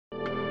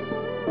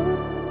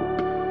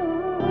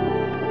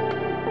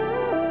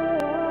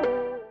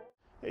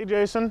Hey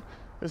Jason,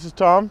 this is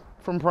Tom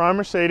from Prime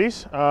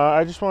Mercedes.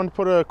 I just wanted to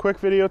put a quick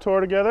video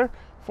tour together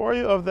for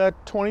you of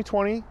that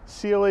 2020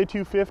 CLA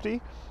 250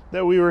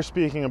 that we were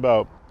speaking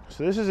about.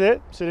 So this is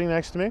it, sitting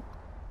next to me.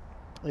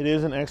 It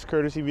is an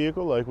ex-courtesy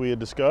vehicle like we had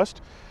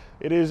discussed.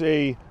 It is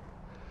a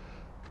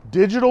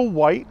digital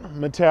white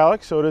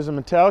metallic, so it is a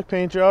metallic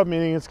paint job,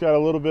 meaning it's got a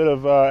little bit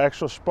of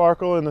extra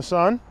sparkle in the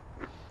sun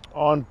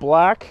on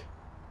black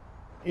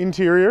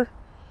interior.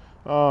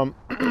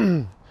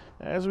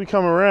 As we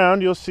come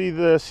around, you'll see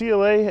the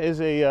CLA is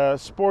a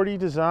sporty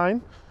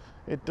design.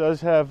 It does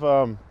have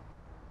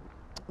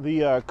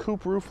the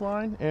coupe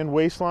roofline and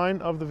waistline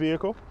of the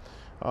vehicle.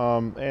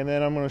 And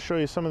then I'm going to show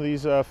you some of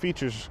these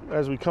features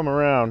as we come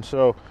around.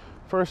 So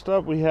first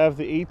up, we have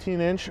the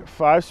 18-inch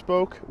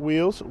 5-spoke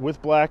wheels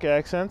with black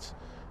accents.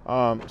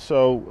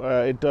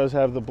 It does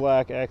have the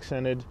black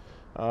accented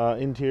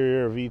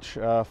interior of each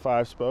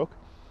 5-spoke.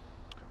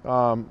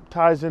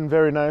 Ties in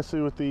very nicely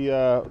with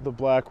the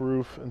black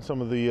roof and some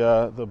of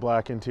the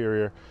black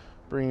interior,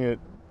 bringing it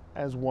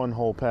as one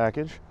whole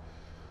package.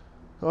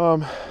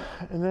 And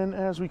then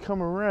as we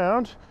come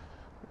around,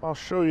 I'll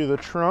show you the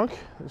trunk.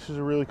 This is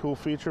a really cool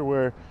feature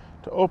where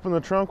to open the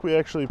trunk we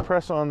actually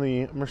press on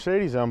the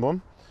Mercedes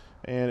emblem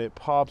and it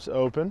pops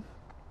open.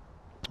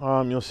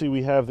 You'll see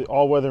we have the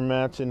all-weather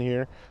mats in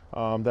here.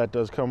 That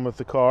does come with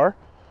the car.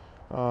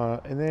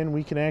 And then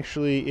we can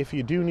actually, if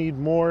you do need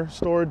more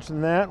storage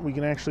than that, we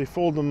can actually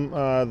fold them,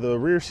 the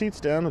rear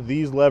seats down with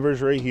these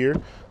levers right here,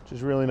 which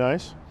is really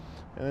nice.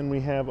 And then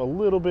we have a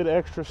little bit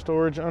extra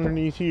storage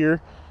underneath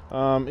here,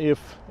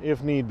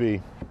 if need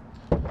be.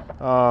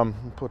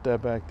 Put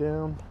that back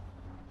down.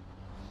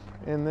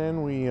 And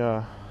then we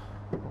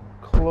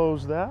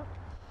close that.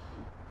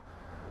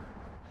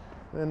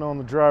 Then on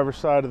the driver's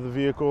side of the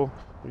vehicle,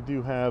 we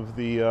do have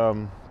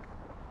the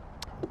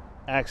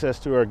access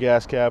to our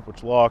gas cap,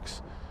 which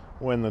locks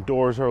when the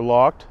doors are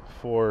locked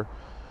for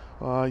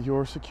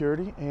your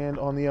security. And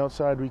on the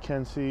outside we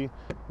can see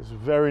this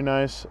very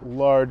nice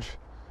large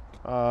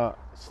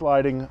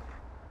sliding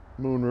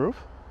moonroof.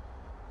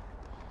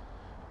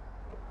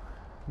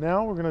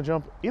 Now we're going to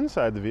jump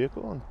inside the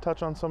vehicle and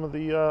touch on some of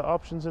the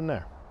options in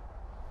there.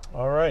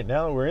 All right,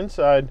 now that we're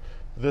inside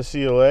the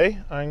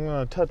CLA, I'm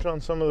going to touch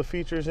on some of the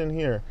features in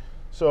here.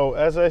 So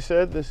as I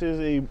said, this is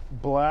a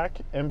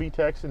black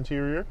MB-Tex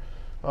interior.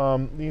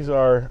 These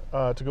are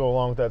to go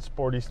along with that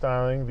sporty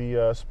styling,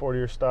 the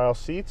sportier style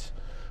seats.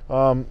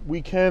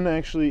 We can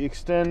actually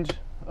extend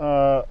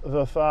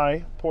the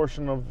thigh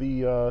portion of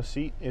the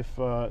seat if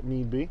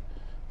need be,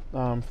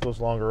 for those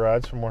longer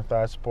rides for more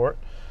thigh support.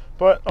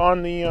 But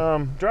on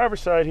the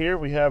driver's side here,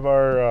 we have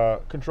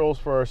our controls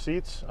for our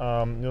seats.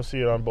 You'll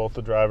see it on both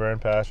the driver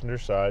and passenger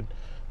side.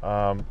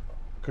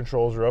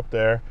 Controls are up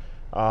there.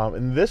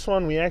 In this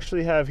one, we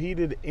actually have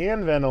heated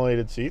and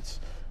ventilated seats,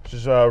 which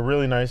is a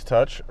really nice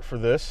touch for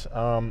this.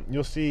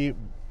 You'll see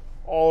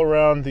all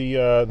around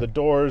the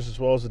doors as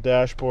well as the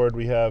dashboard,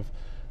 we have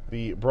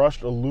the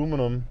brushed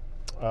aluminum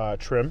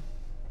trim.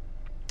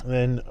 And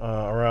then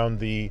around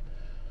the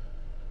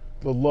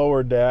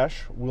lower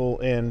dash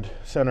and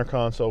center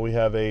console, we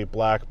have a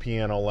black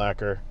piano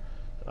lacquer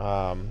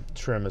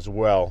trim as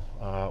well,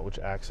 which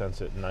accents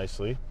it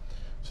nicely.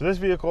 So this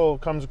vehicle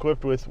comes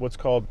equipped with what's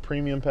called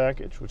Premium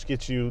Package, which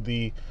gets you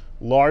the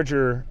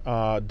larger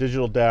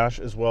digital dash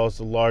as well as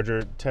the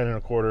larger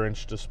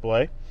 10.25-inch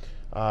display.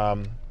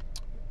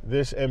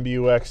 This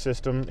MBUX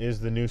system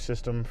is the new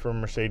system from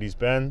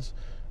Mercedes-Benz.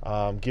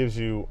 Gives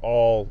you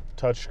all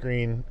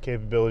touchscreen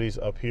capabilities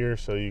up here,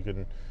 so you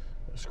can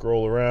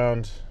scroll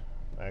around,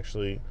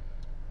 actually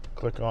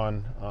click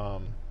on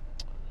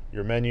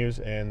your menus,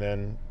 and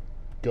then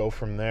go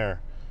from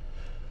there.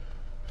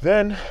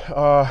 Then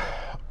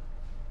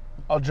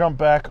I'll jump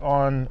back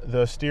on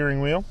the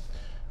steering wheel.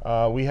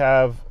 We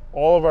have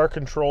all of our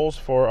controls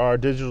for our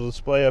digital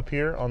display up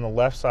here on the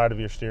left side of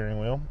your steering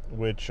wheel,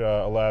 which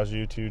allows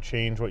you to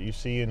change what you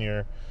see in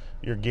your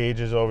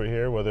gauges over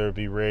here, whether it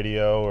be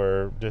radio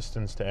or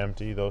distance to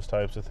empty, those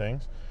types of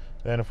things.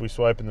 Then if we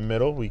swipe in the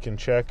middle, we can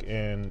check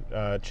and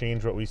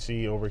change what we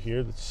see over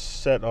here that's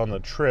set on the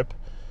trip.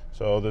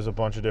 So there's a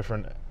bunch of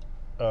different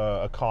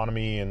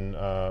economy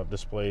and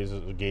displays,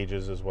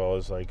 gauges, as well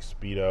as like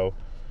speedo.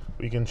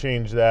 We can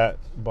change that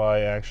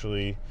by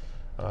actually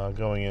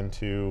going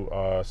into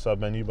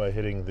sub-menu by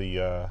hitting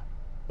the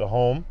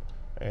home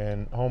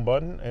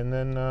button, and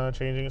then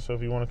changing it. So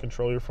if you want to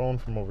control your phone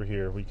from over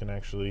here, we can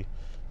actually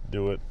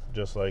do it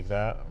just like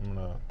that. I'm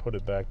going to put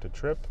it back to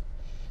trip.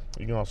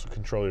 You can also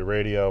control your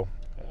radio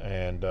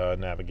and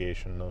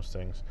navigation, those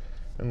things.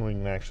 And we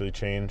can actually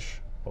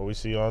change what we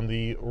see on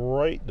the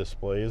right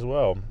display as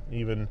well.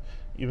 Even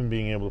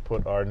being able to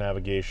put our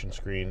navigation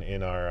screen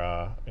in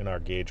our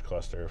gauge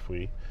cluster if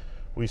we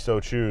so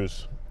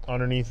choose.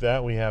 Underneath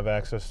that, we have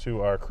access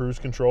to our cruise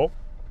control.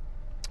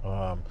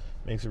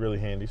 Makes it really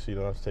handy so you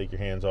don't have to take your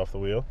hands off the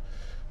wheel.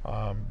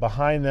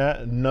 Behind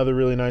that, another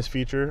really nice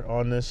feature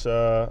on this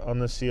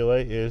CLA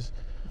is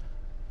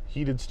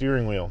heated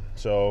steering wheel.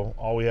 So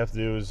all we have to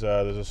do is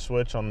there's a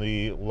switch on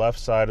the left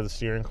side of the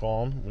steering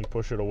column. We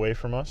push it away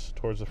from us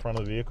towards the front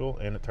of the vehicle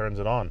and it turns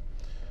it on.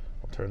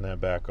 I'll turn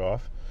that back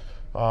off.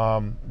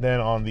 Then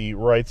on the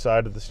right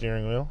side of the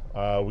steering wheel,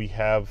 we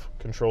have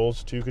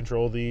controls to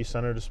control the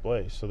center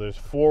display. So there's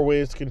 4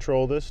 ways to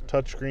control this.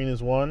 Touchscreen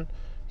is 1.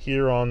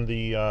 Here on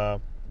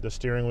the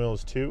steering wheel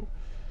is 2.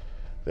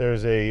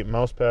 There's a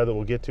mouse pad that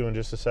we'll get to in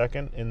just a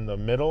second in the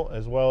middle,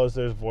 as well as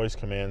there's voice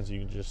commands. You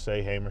can just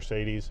say, "Hey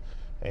Mercedes,"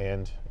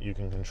 and you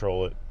can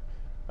control it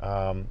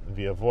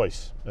via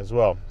voice as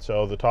well.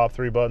 So the top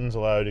 3 buttons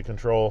allow you to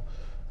control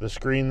the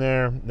screen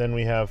there. Then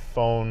we have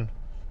phone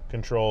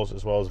controls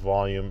as well as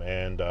volume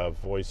and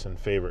voice and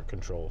favorite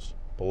controls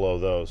below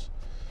those.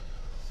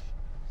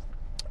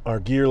 Our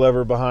gear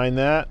lever behind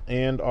that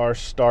and our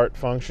start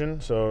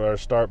function, so our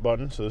start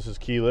button. So this is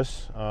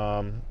keyless,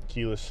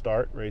 keyless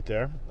start right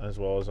there, as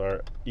well as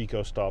our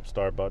eco stop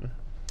start button.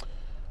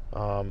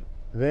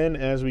 Then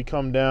as we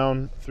come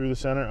down through the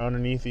center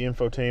underneath the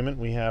infotainment,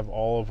 we have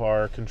all of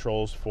our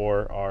controls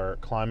for our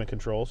climate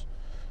controls.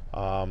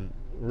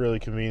 Really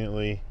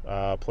conveniently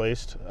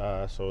placed,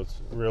 so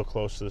it's real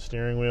close to the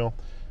steering wheel,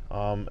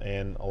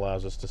 and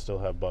allows us to still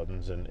have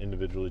buttons and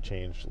individually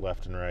change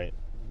left and right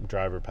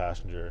driver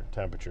passenger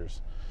temperatures.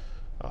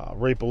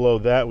 Right below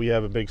that we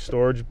have a big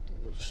storage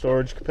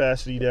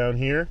capacity down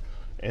here,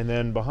 and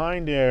then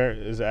behind there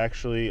is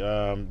actually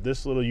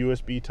this little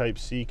USB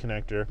Type-C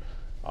connector.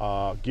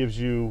 Gives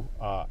you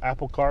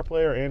Apple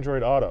CarPlay or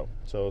Android Auto.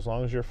 So as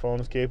long as your phone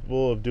is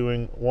capable of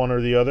doing one or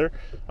the other,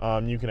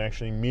 you can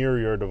actually mirror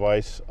your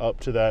device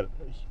up to that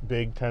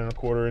big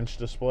 10.25 inch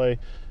display,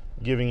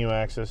 giving you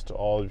access to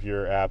all of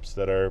your apps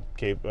that are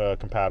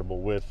compatible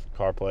with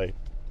CarPlay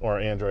or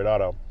Android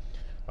Auto.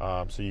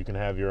 So you can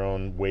have your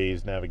own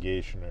Waze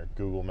navigation or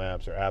Google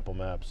Maps or Apple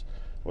Maps,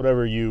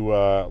 whatever you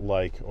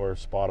like, or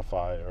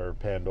Spotify or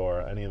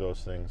Pandora. Any of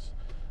those things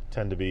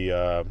tend to be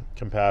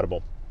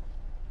compatible.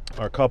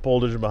 Our cup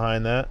holders are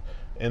behind that,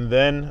 and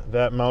then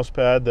that mouse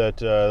pad, that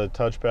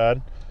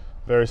touchpad,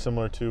 very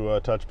similar to a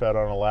touchpad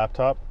on a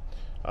laptop,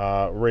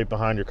 right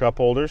behind your cup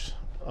holders,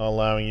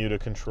 allowing you to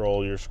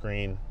control your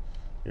screen,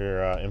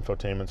 your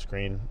infotainment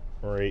screen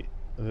right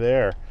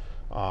there.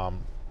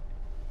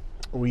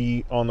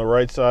 We, on the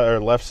right side, or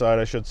left side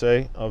I should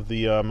say, of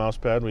the mouse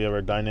pad, we have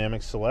our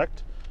dynamic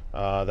select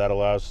that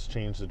allows us to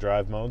change the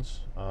drive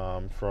modes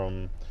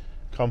from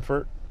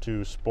comfort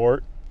to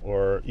sport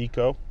or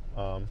eco.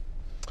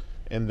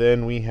 And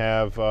then we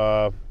have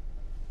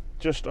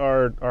just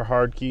our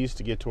hard keys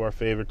to get to our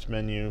favorites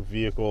menu,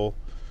 vehicle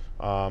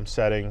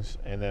settings,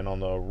 and then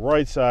on the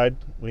right side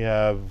we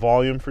have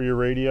volume for your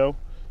radio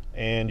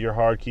and your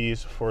hard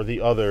keys for the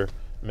other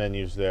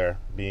menus there,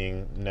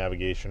 being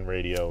navigation,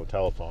 radio,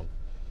 telephone.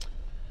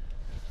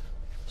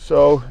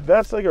 So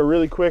that's like a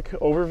really quick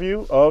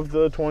overview of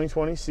the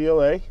 2020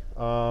 CLA.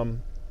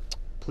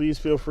 Please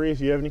feel free, if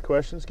you have any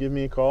questions, give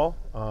me a call.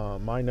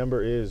 My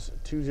number is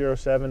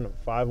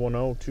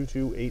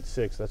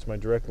 207-510-2286. That's my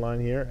direct line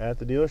here at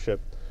the dealership.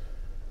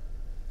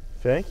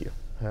 Thank you.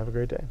 Have a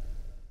great day.